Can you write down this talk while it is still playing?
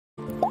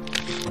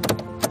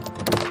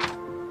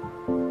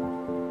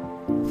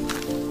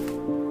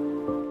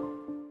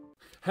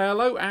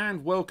Hello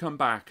and welcome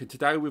back, and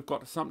today we've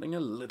got something a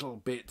little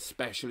bit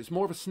special. It's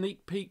more of a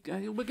sneak peek.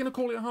 We're going to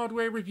call it a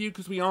hardware review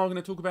because we are going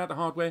to talk about the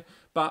hardware,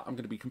 but I'm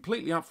going to be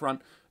completely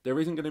upfront. There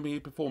isn't going to be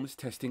performance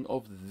testing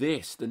of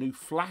this, the new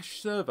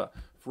Flash server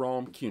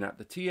from QNAP,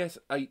 the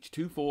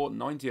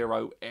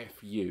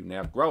TS-h2490FU.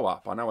 Now, grow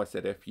up. I know I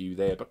said FU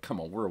there, but come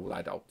on, we're all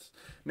adults.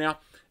 Now,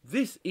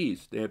 this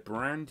is their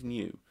brand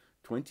new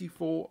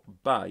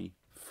 24-bay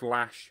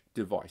Flash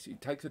device. It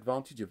takes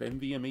advantage of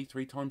NVMe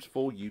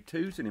 3x4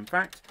 U.2s, and in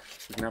fact,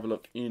 we can have a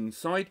look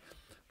inside.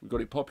 We've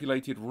got it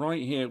populated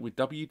right here with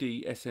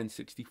WD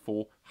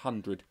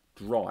SN6400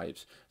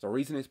 drives. So the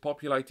reason it's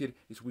populated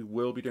is we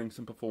will be doing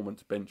some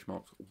performance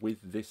benchmarks with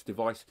this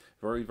device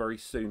very, very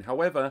soon.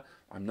 However,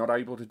 I'm not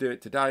able to do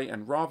it today,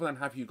 and rather than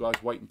have you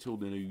guys wait until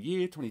the new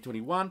year,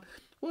 2021,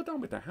 well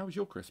done with that. How was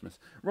your Christmas?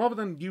 Rather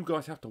than you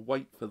guys have to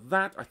wait for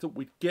that, I thought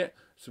we'd get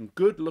some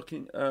good looks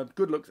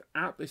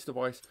at this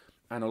device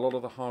and a lot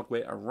of the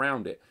hardware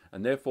around it,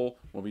 and therefore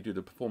when we do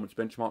the performance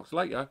benchmarks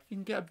later, you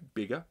can get a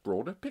bigger,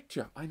 broader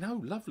picture. I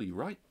know, lovely,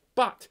 right?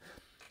 But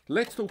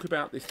let's talk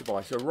about this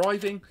device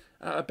arriving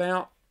at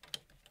about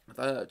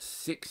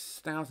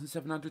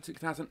 6,700,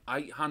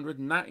 6,800,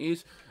 and that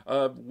is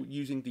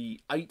using the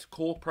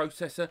 8-core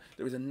processor.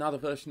 There is another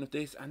version of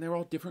this, and there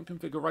are different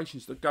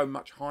configurations that go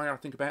much higher. I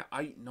think about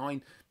 8,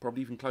 9,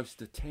 probably even close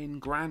to 10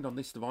 grand on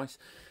this device.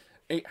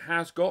 It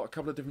has got a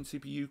couple of different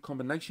CPU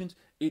combinations.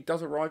 It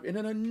does arrive in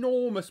an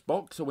enormous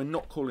box, so we're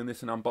not calling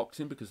this an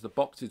unboxing because the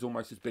box is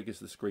almost as big as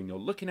the screen you're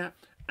looking at.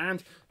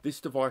 And this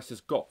device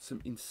has got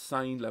some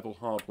insane level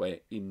hardware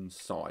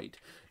inside.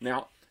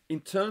 Now,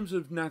 in terms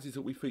of NASs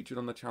that we featured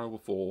on the channel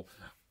before,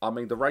 I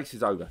mean, the race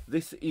is over.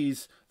 This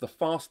is the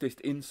fastest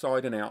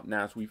inside and out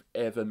NAS we've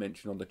ever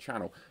mentioned on the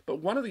channel.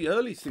 But one of the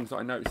earliest things that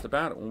I noticed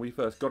about it when we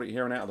first got it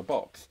here and out of the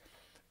box,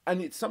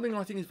 and it's something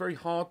I think is very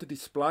hard to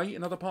display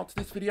in other parts of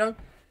this video,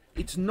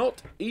 it's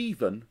not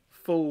even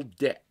full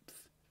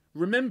depth.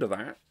 Remember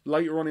that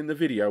later on in the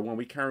video when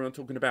we carry on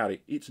talking about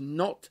it. It's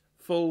not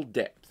full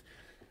depth.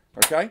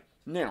 Okay?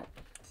 Now,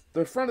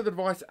 the front of the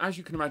device, as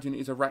you can imagine,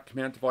 is a rack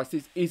mount device.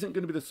 This isn't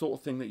going to be the sort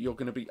of thing that you're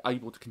going to be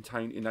able to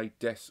contain in a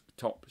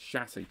desktop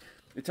chassis.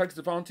 It takes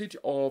advantage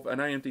of an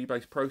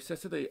AMD-based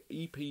processor, the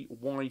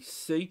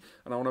EPYC,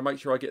 and I want to make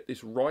sure I get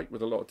this right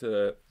with a lot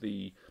of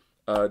the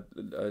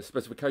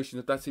specifications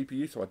of that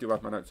CPU, so I do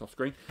have my notes off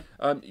screen.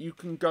 You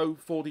can go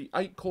for the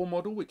 8-core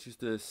model, which is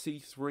the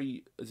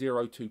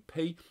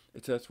C302P.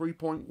 It's a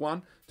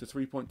 3.1 to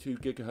 3.2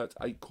 gigahertz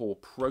 8-core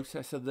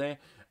processor there,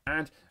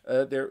 and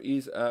there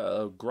is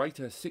a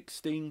greater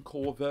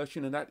 16-core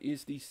version, and that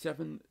is the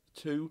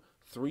 7232P,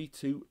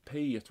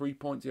 a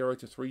 3.0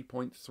 to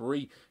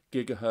 3.3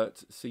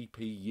 gigahertz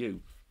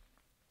CPU.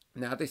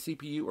 Now, this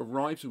CPU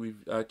arrives,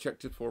 we've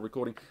checked it for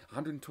recording,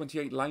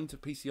 128 lanes of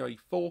PCIe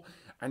 4,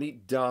 and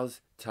it does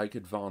take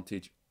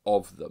advantage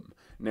of them.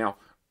 Now,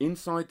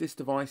 inside this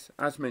device,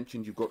 as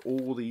mentioned, you've got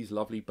all these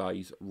lovely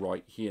bays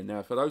right here.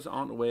 Now, for those that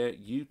aren't aware,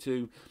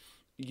 U.2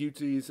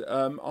 is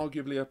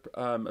arguably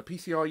a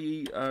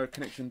PCIe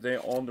connection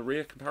there on the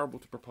rear, comparable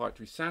to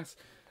proprietary SAS.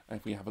 And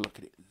if we have a look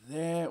at it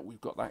there,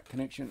 we've got that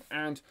connection.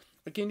 And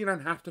again, you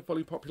don't have to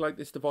fully populate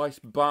this device,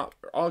 but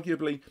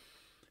arguably,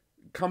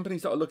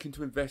 companies that are looking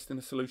to invest in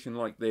a solution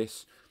like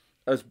this,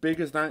 as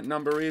big as that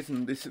number is,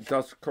 and this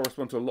does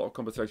correspond to a lot of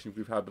conversations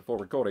we've had before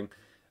recording,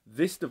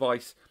 this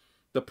device,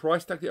 the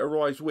price tag it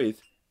arrives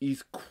with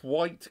is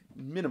quite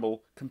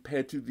minimal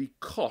compared to the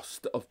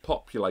cost of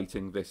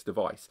populating this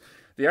device.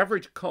 The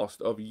average cost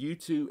of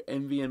U.2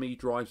 NVMe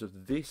drives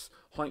of this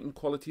heightened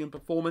quality and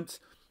performance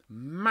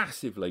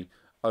massively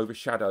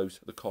overshadows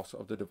the cost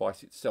of the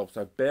device itself,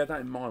 so bear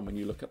that in mind when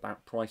you look at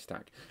that price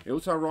tag. It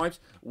also arrives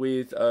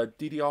with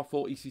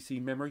DDR4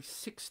 ECC memory,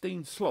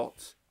 16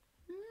 slots,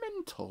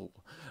 mental,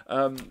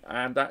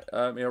 and that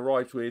it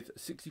arrives with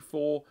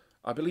 64,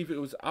 I believe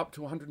it was up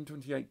to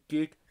 128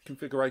 gig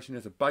configuration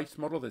as a base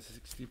model. There's a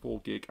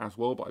 64 gig as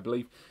well, but I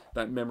believe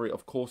that memory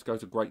of course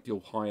goes a great deal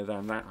higher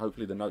than that.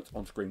 Hopefully the notes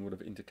on screen would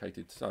have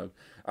indicated so.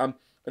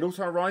 It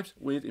also arrives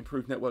with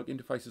improved network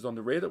interfaces on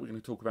the rear that we're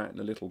going to talk about in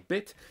a little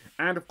bit.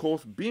 And of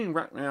course, being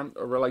rack mount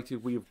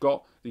related, we've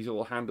got these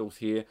little handles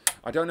here.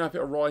 I don't know if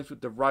it arrives with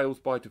the rails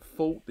by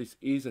default. This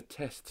is a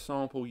test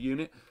sample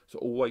unit, so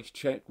always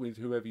check with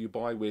whoever you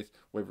buy with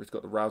whether it's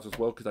got the rails as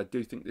well, because I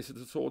do think this is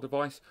the sort of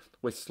device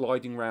where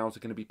sliding rails are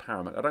going to be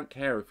paramount. I don't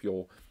care if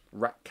your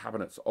rack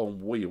cabinets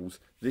on wheels.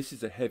 This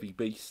is a heavy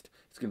beast.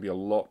 It's going to be a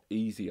lot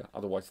easier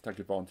otherwise to take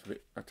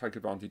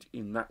advantage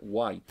in that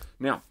way.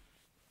 Now,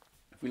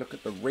 if we look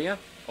at the rear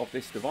of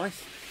this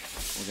device,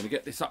 we're going to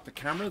get this up the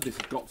camera. This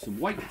has got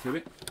some weight to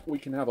it. We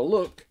can have a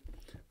look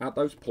at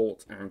those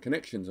ports and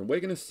connections, and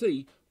we're going to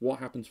see what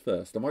happens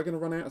first. Am I going to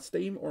run out of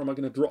steam, or am I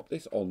going to drop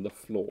this on the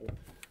floor?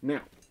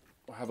 Now,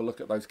 we'll have a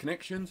look at those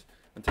connections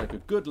and take a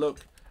good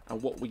look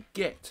at what we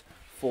get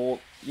for,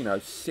 you know,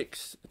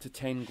 6 to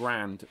 10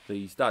 grand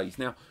these days.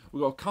 Now,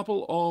 we've got a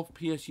couple of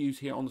PSUs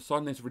here on the side,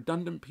 and there's a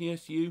redundant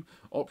PSU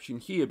option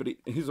here, but it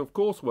is of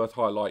course worth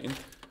highlighting,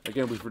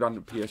 again with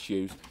redundant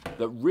PSUs,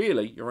 that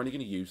really you're only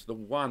going to use the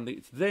one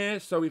that's there.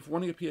 So if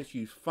one of your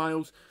PSUs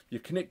fails,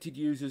 your connected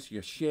users,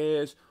 your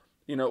shares,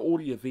 you know, all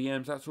your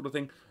VMs, that sort of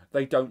thing,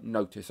 they don't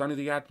notice. Only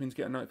the admins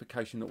get a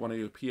notification that one of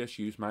your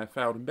PSUs may have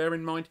failed. And bear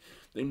in mind,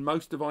 in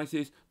most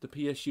devices, the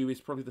PSU is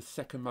probably the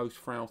second most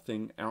frail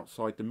thing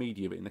outside the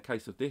media. But in the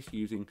case of this,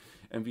 using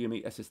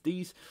NVMe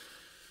SSDs,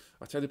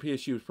 I'd say the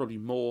PSU is probably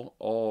more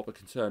of a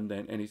concern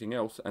than anything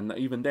else. And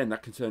even then,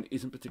 that concern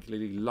isn't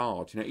particularly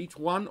large. Now, each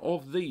one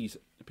of these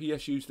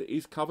PSUs that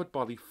is covered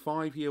by the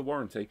 5-year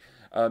warranty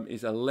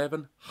is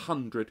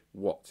 1100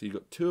 watts. So you've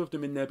got 2 of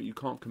them in there, but you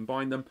can't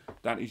combine them.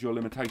 That is your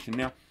limitation.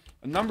 Now,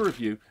 a number of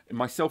you,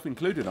 myself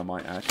included I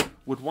might add,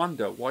 would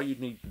wonder why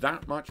you'd need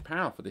that much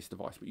power for this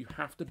device. But you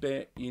have to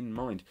bear in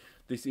mind,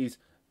 this is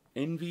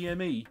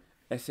NVMe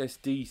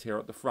SSDs here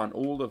at the front.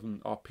 All of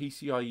them are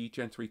PCIe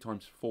Gen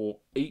 3x4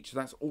 each.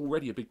 That's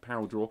already a big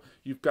power draw.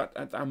 You've got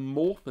an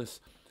amorphous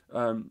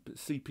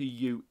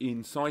CPU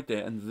inside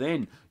there, and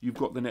then you've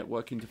got the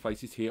network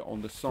interfaces here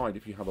on the side.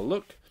 If you have a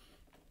look,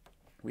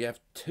 we have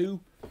 2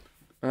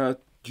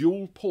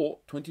 dual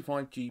port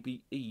 25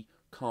 GBE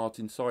cards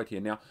inside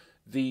here. Now,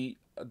 the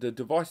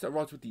device that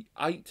arrives with the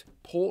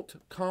 8-port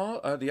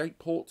card, the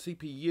 8-port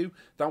CPU,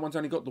 that one's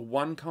only got the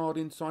 1 card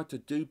inside. So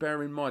do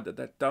bear in mind that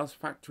that does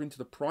factor into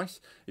the price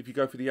if you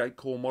go for the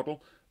 8-core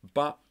model.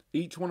 But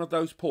each one of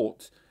those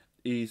ports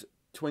is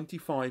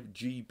 25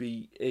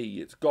 GBE.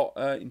 It's got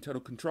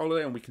internal controller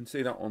there, and we can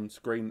see that on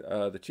screen,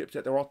 the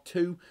chipset. There are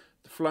 2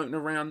 floating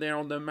around there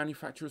on the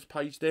manufacturer's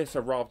page there, so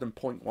rather than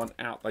point one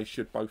out, they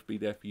should both be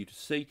there for you to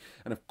see.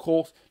 And of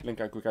course, link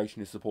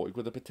aggregation is supported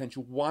with a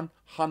potential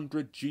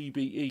 100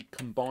 GBE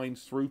combined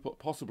throughput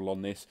possible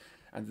on this,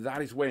 and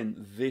that is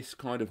when this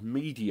kind of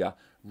media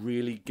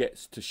really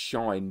gets to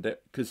shine.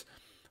 Because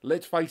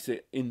let's face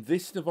it, in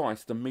this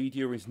device, the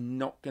media is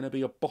not going to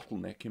be a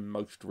bottleneck in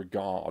most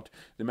regard.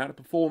 The amount of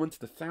performance,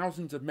 the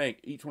thousands of meg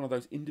each one of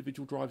those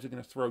individual drives are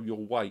going to throw your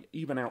way,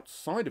 even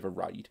outside of a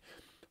RAID,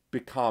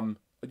 become,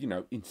 you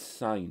know,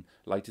 insane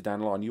later down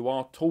the line. You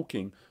are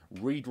talking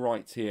read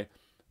writes here,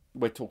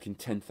 we're talking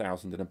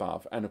 10,000 and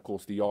above, and of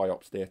course the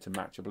IOPS there to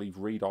match. I believe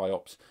read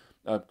IOPS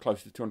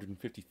close to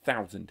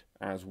 250,000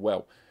 as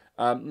well.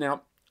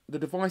 Now, the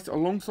device,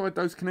 alongside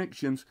those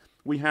connections,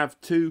 we have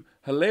 2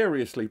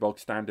 hilariously bog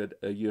standard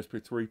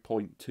USB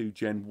 3.2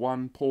 Gen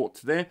 1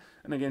 ports there.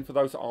 And again, for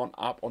those that aren't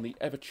up on the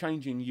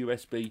ever-changing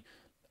USB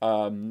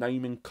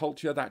naming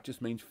culture, that just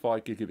means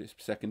 5 gigabits per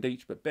second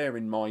each. But bear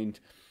in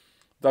mind,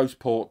 those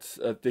ports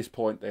at this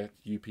point, they're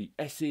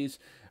UPSs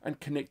and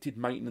connected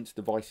maintenance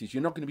devices.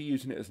 You're not going to be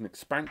using it as an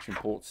expansion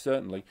port,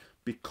 certainly,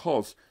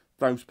 because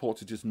those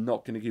ports are just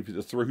not going to give you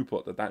the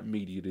throughput that that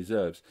media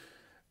deserves.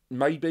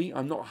 Maybe,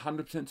 I'm not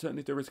 100% certain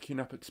if there is a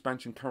QNAP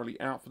expansion currently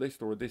out for this,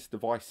 or this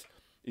device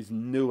is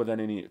newer than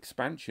any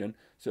expansion.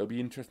 So it'll be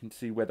interesting to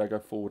see where they go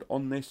forward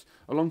on this.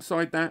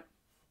 Alongside that,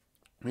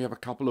 we have a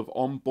couple of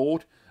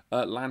onboard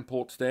LAN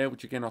ports there,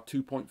 which again are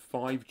 2.5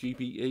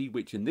 GBE,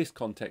 which in this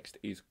context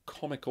is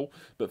comical,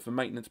 but for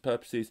maintenance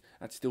purposes,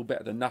 that's still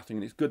better than nothing.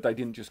 And it's good they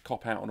didn't just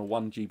cop out on a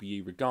 1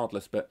 GBE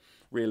regardless, but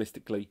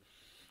realistically,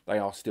 they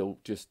are still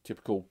just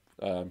typical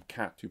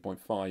CAT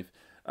 2.5.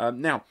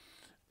 Now,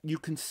 you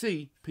can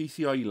see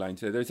PCIe lanes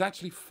there. There's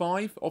actually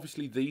 5.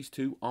 Obviously, these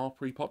 2 are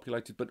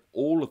pre-populated, but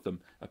all of them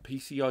are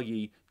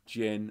PCIe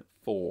Gen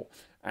 4.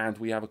 And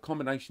we have a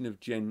combination of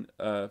Gen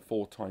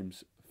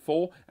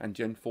 4x4 and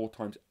Gen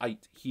 4x8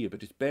 here. But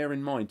just bear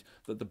in mind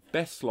that the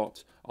best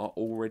slots are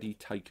already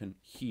taken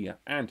here.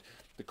 And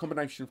the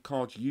combination of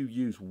cards you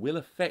use will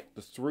affect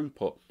the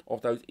throughput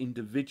of those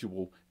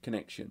individual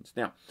connections.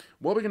 Now,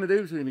 what we're going to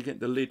do is we're going to get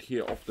the lid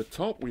here off the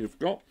top. We've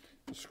got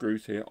the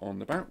screws here on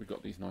the back. We've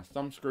got these nice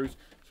thumb screws,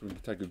 so we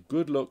can take a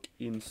good look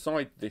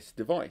inside this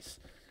device.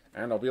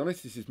 And I'll be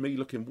honest, this is me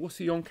looking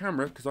wussy on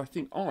camera because I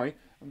think I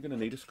am going to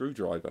need a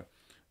screwdriver.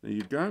 There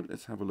you go.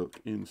 Let's have a look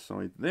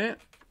inside there.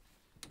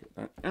 Get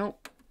that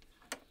out.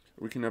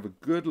 We can have a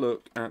good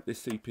look at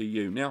this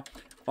CPU. Now,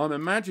 I'm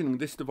imagining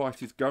this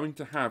device is going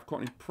to have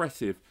quite an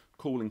impressive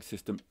cooling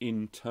system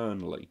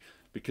internally,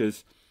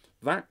 because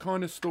that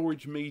kind of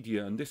storage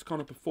media and this kind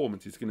of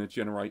performance is going to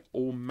generate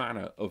all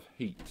manner of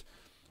heat.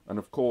 And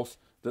of course,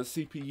 the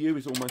CPU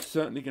is almost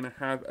certainly going to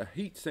have a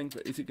heatsink,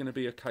 but is it going to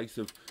be a case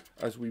of,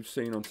 as we've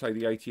seen on, say,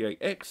 the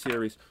 88X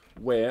series,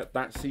 where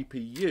that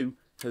CPU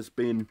has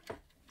been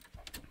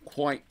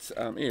quite,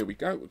 here we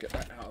go, we'll get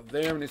that out of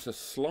there, and it's a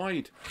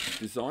slide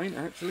design,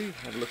 actually.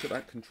 Have a look at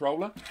that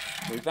controller.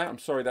 With that, I'm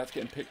sorry, that's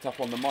getting picked up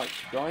on the mic,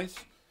 guys.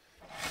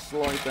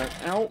 Slide that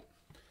out.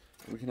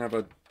 We can have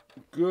a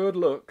good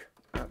look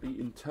at the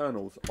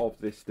internals of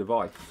this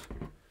device.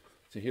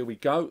 So here we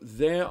go.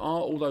 There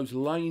are all those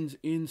lanes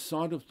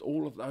inside of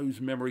all of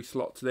those memory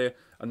slots there,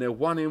 and they're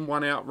one in,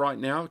 one out right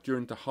now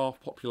during the half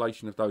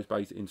population of those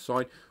bays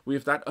inside. We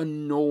have that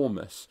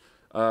enormous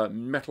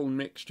metal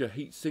mixture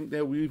heatsink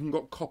there. We've even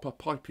got copper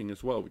piping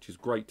as well, which is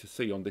great to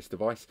see on this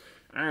device.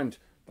 And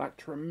that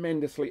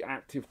tremendously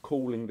active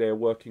cooling there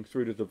working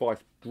through the device,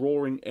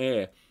 drawing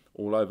air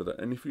all over that.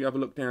 And if you have a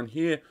look down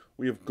here,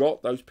 we have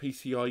got those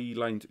PCIe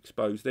lanes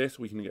exposed there,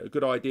 so we can get a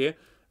good idea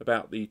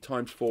about the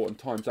 ×4 and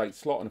 ×8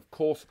 slot. And of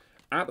course,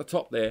 at the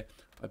top there,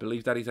 I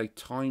believe that is a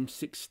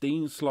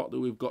 ×16 slot that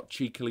we've got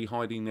cheekily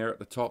hiding there at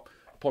the top,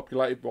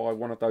 populated by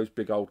one of those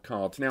big old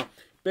cards. Now,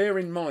 bear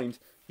in mind,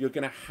 you're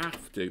going to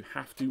have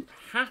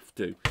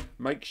to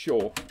make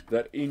sure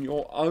that in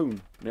your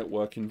own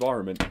network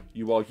environment,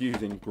 you are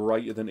using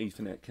greater than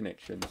Ethernet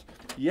connections.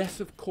 Yes,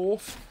 of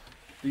course,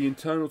 the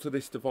internals of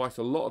this device,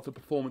 a lot of the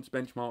performance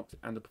benchmarks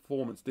and the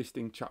performance this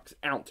thing chucks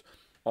out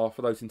are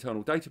for those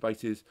internal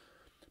databases,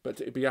 but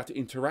to be able to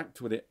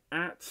interact with it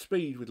at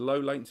speed with low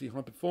latency,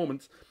 high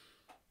performance,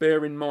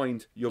 bear in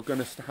mind you're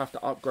going to have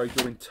to upgrade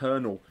your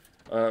internal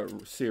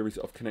series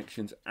of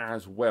connections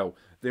as well.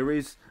 There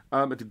is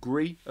a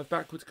degree of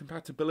backwards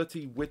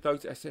compatibility with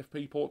those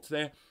SFP ports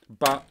there,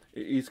 but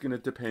it is going to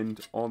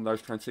depend on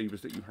those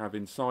transceivers that you have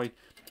inside,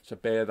 so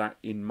bear that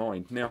in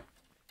mind. Now,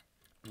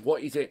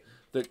 what is it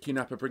that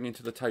QNAP are bringing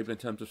to the table in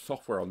terms of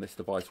software on this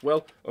device?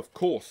 Well, of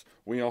course,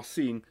 we are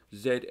seeing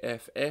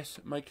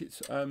ZFS make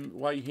its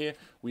way here.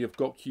 We have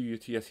got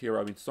QuTS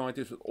Hero inside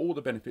this with all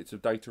the benefits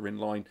of data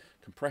inline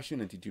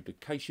compression and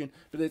deduplication,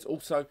 but there's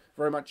also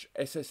very much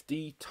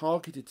SSD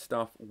targeted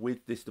stuff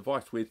with this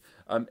device, with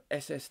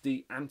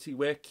SSD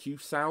anti-wear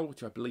QSAL,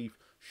 which I believe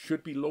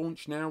should be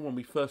launched now. When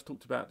we first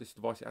talked about this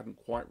device, it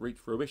hadn't quite reached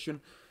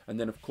fruition. And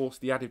then, of course,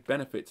 the added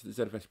benefits that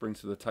ZFS brings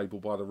to the table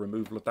by the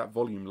removal of that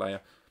volume layer.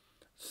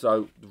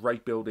 So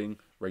RAID building,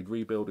 RAID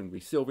rebuilding,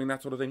 resilving,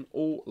 that sort of thing,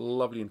 all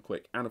lovely and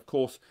quick. And of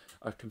course,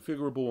 a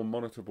configurable and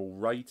monitorable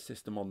RAID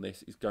system on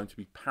this is going to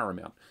be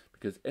paramount,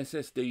 because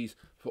SSDs,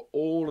 for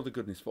all of the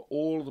goodness, for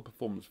all of the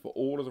performance, for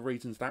all of the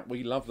reasons that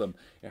we love them,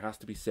 it has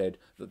to be said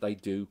that they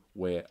do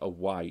wear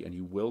away, and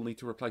you will need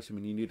to replace them,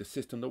 and you need a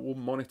system that will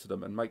monitor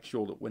them and make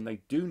sure that when they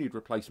do need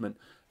replacement,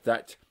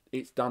 that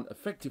it's done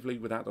effectively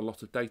without a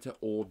lot of data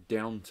or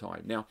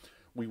downtime. Now,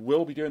 we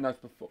will be doing those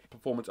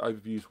performance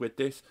overviews with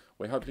this.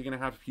 We're hopefully going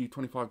to have a few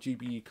 25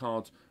 GBE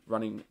cards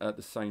running at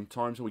the same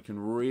time, so we can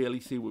really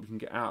see what we can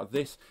get out of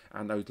this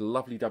and those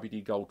lovely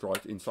WD Gold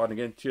drives inside. And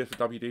again, cheers to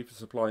WD for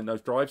supplying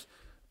those drives.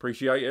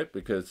 Appreciate it,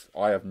 because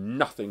I have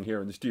nothing here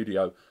in the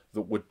studio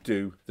that would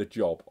do the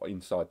job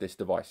inside this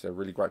device. So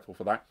really grateful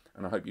for that,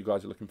 and I hope you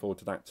guys are looking forward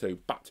to that too.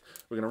 But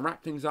we're going to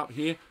wrap things up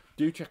here.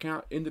 Do check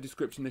out in the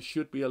description, there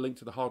should be a link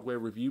to the hardware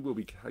review where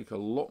we take a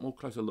lot more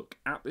closer look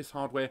at this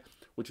hardware,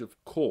 which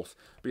of course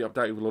be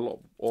updated with a lot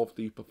of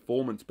the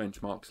performance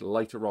benchmarks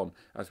later on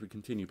as we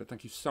continue. But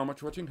thank you so much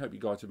for watching. Hope you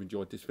guys have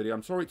enjoyed this video.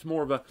 I'm sorry it's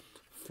more of a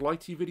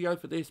flighty video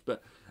for this,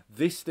 but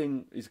this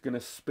thing is going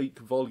to speak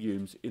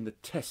volumes in the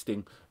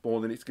testing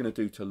more than it's going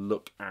to do to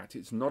look at.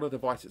 It's not a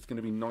device that's going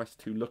to be nice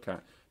to look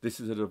at. This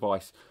is a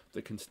device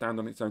that can stand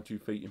on its own 2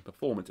 feet in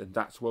performance, and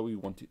that's where we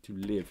want it to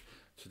live.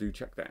 So do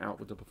check that out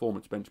with the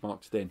performance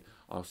benchmarks then.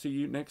 I'll see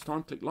you next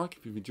time. Click like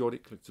if you've enjoyed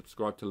it. Click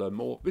subscribe to learn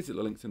more. Visit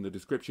the links in the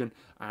description,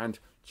 and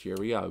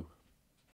cheerio.